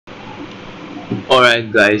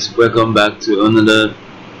Alright guys, welcome back to another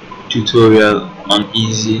tutorial on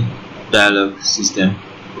easy dialog system.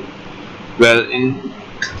 Well, in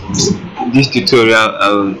this tutorial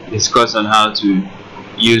I'll discuss on how to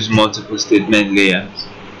use multiple statement layers.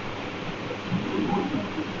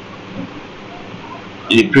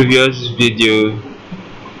 In the previous video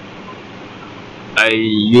I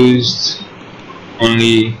used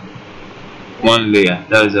only one layer,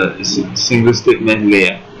 that was a single statement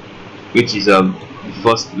layer, which is the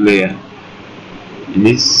first layer. In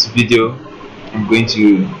this video I'm going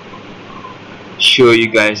to show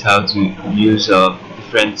you guys how to use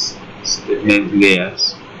different statement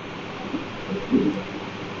layers.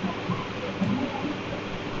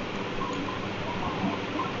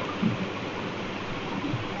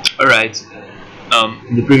 Alright,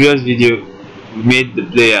 in the previous video we made the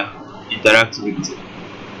player interact with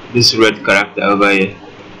this red character over here,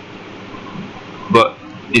 but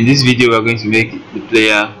in this video we are going to make the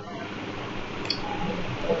player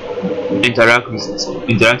interact with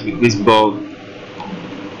this ball,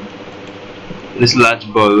 this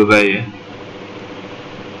large ball over here.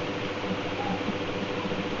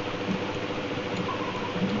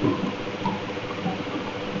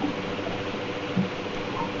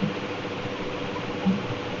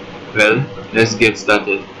 Well, let's get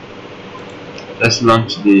started. Let's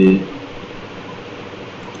launch the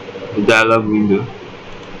dialog window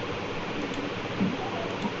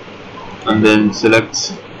and then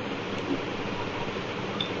select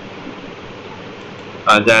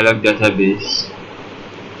our dialog database.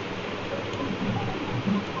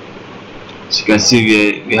 As you can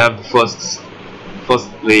see, we have the first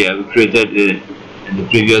layer we created in the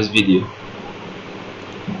previous video,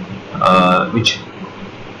 which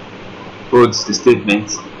holds the statement.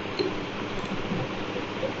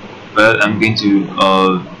 Well, I'm going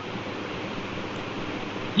to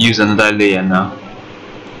use another layer now.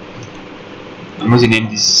 I'm going to name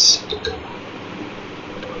this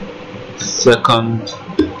second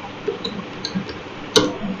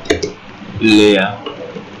layer.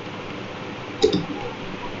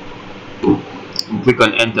 Click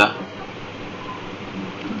on enter.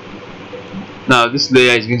 Now this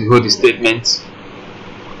layer is going to hold the statement.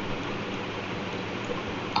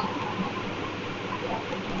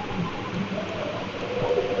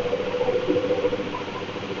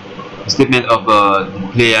 Statement of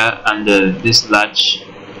the player and this large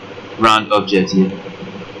round object here.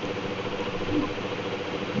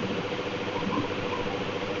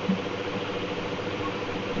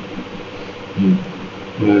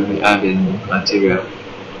 We will be adding material.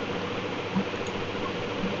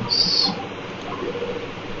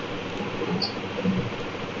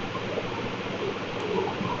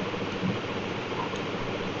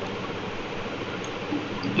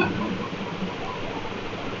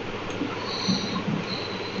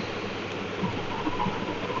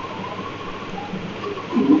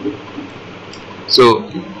 So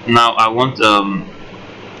now I want the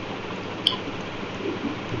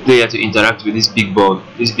player to interact with this big ball,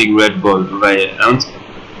 this big red ball over here. I want the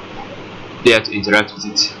player to interact with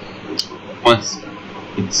it once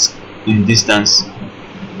it's in distance.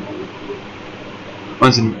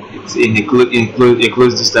 Once it's in a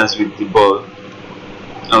close distance with the ball,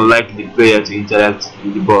 I would like the player to interact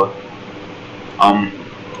with the ball. I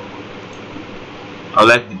would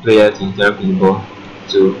like the player to interact with the ball.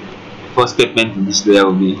 So the first statement in this layer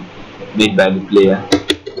will be made by the player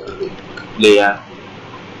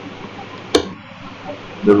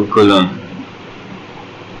double colon.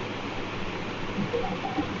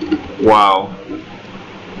 Wow,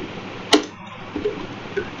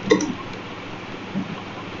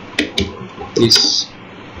 this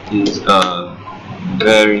is a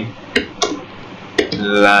very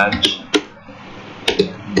large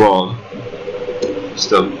ball.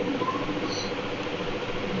 Stop.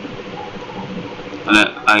 And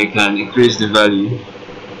I can increase the value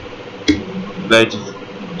by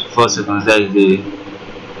 4 seconds. That is the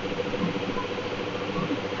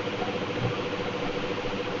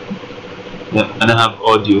I don't have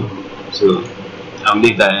audio, so I'll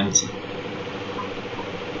leave that empty.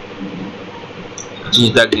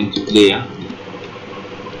 Change that into player.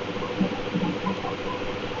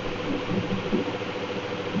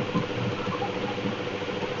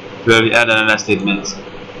 Where we add another statement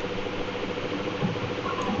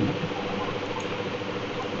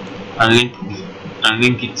and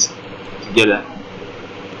link it together.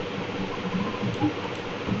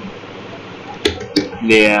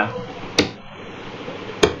 Layer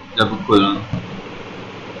double colon.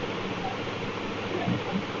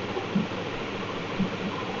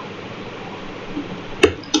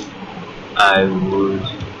 I would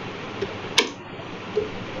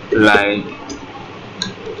like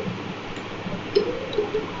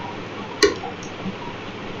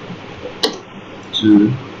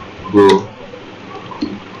to go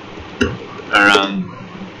around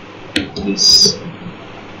this.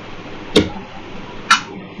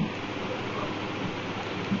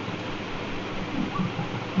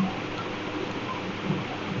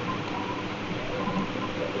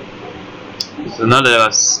 So now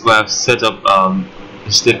that we have set up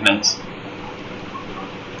the statement,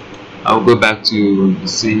 I'll go back to the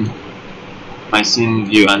scene, my scene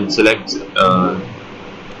view, and select the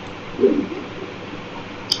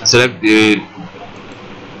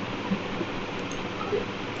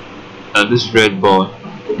this red ball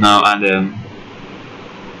now, and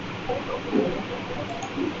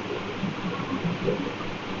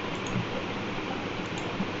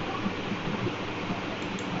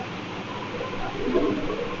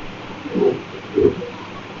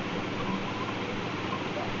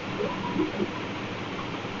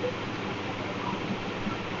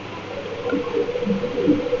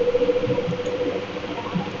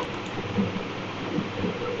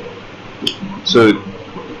so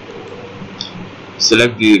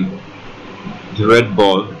select the red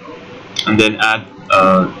ball and then add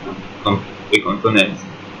a component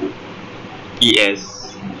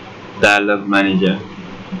ES dialog manager.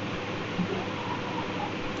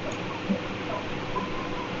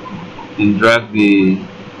 And drag the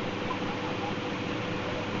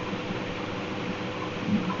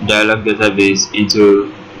dialog database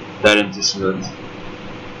into that empty slot.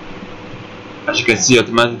 As you can see,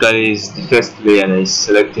 automatically is the first layer that is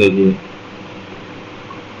selected here.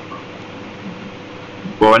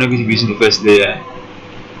 But we're not going to be using the first layer.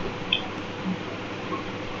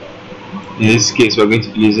 In this case, we're going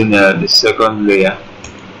to be using the second layer.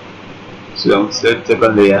 So I'll select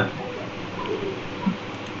second layer.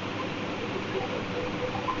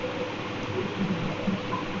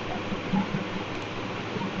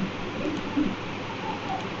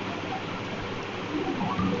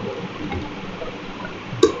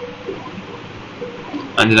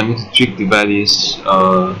 And then I'm going to tweak the values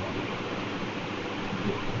to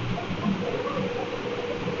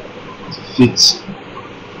fit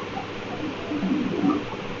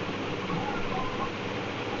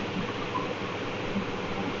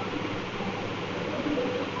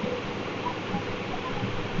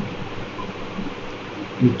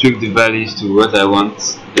the values to what I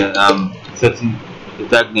want. Then I'm setting the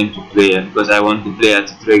tag name to player because I want the player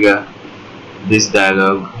to trigger this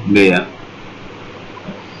dialog layer.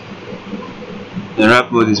 The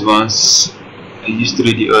wrap mode is once I use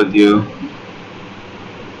 3D audio,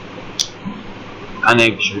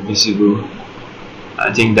 annex should be visible.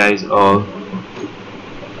 I think that is all.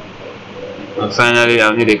 And finally,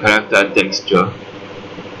 I'll need a character texture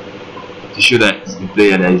to show that it's the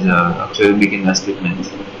player that is actually making that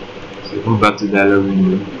statement. So move back to dialog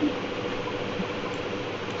window,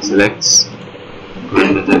 select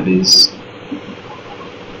current database,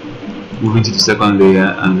 move into the second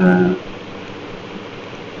layer, and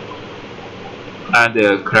add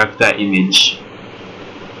a character image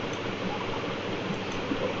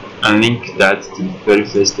and link that to the very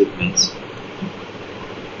first statement,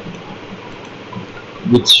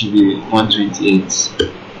 which should be 128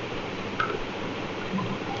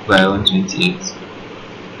 by 128,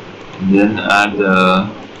 and then add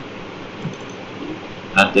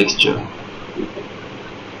a texture.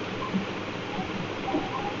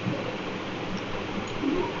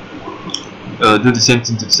 Do the same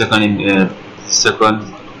thing to the second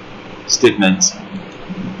statement.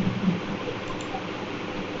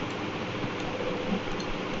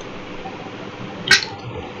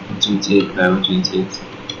 By 128.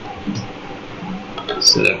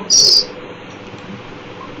 Select.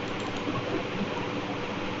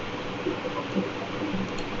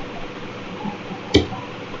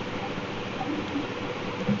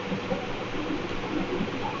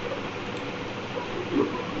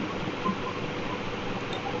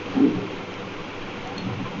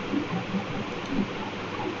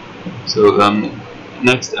 So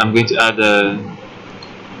next I'm going to add a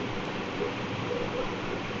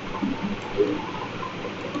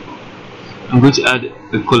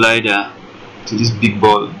collider to this big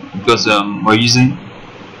ball because we're using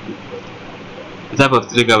the type of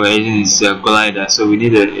trigger we're using is a collider, so we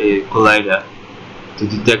need a collider to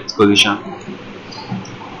detect collision.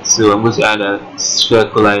 So I'm going to add a sphere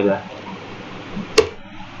collider.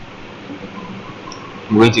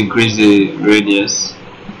 I'm going to increase the radius.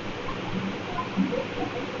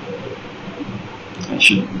 That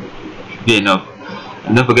should be enough.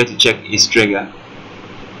 And don't forget to check its trigger.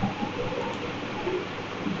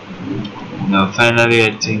 Now finally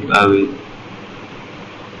I think I will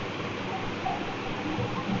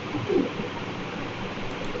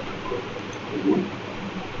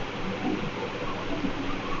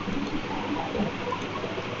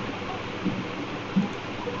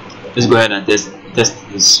let's go ahead and test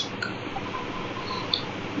this.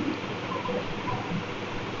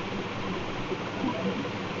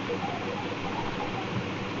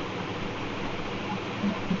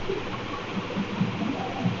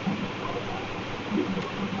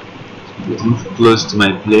 Let's move close to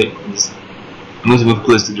my play. I'm going to move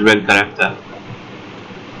close to the red character.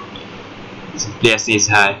 So the player stays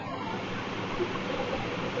high.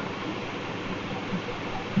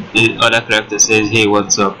 The other character says, "Hey,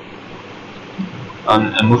 what's up?"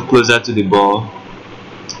 I move closer to the ball,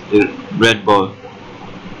 the red ball.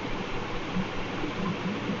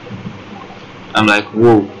 I'm like,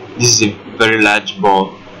 whoa, this is a very large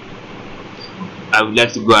ball. I would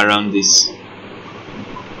like to go around this.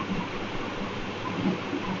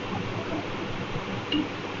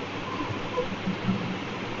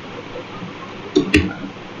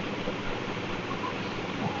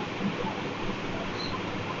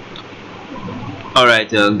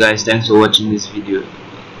 Alright guys, thanks for watching this video.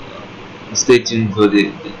 Stay tuned for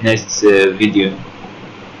the next video,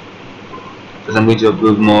 because I'm going to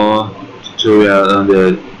upload more tutorial on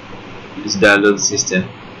this dialogue system.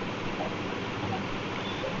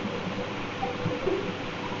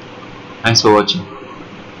 Thanks for watching.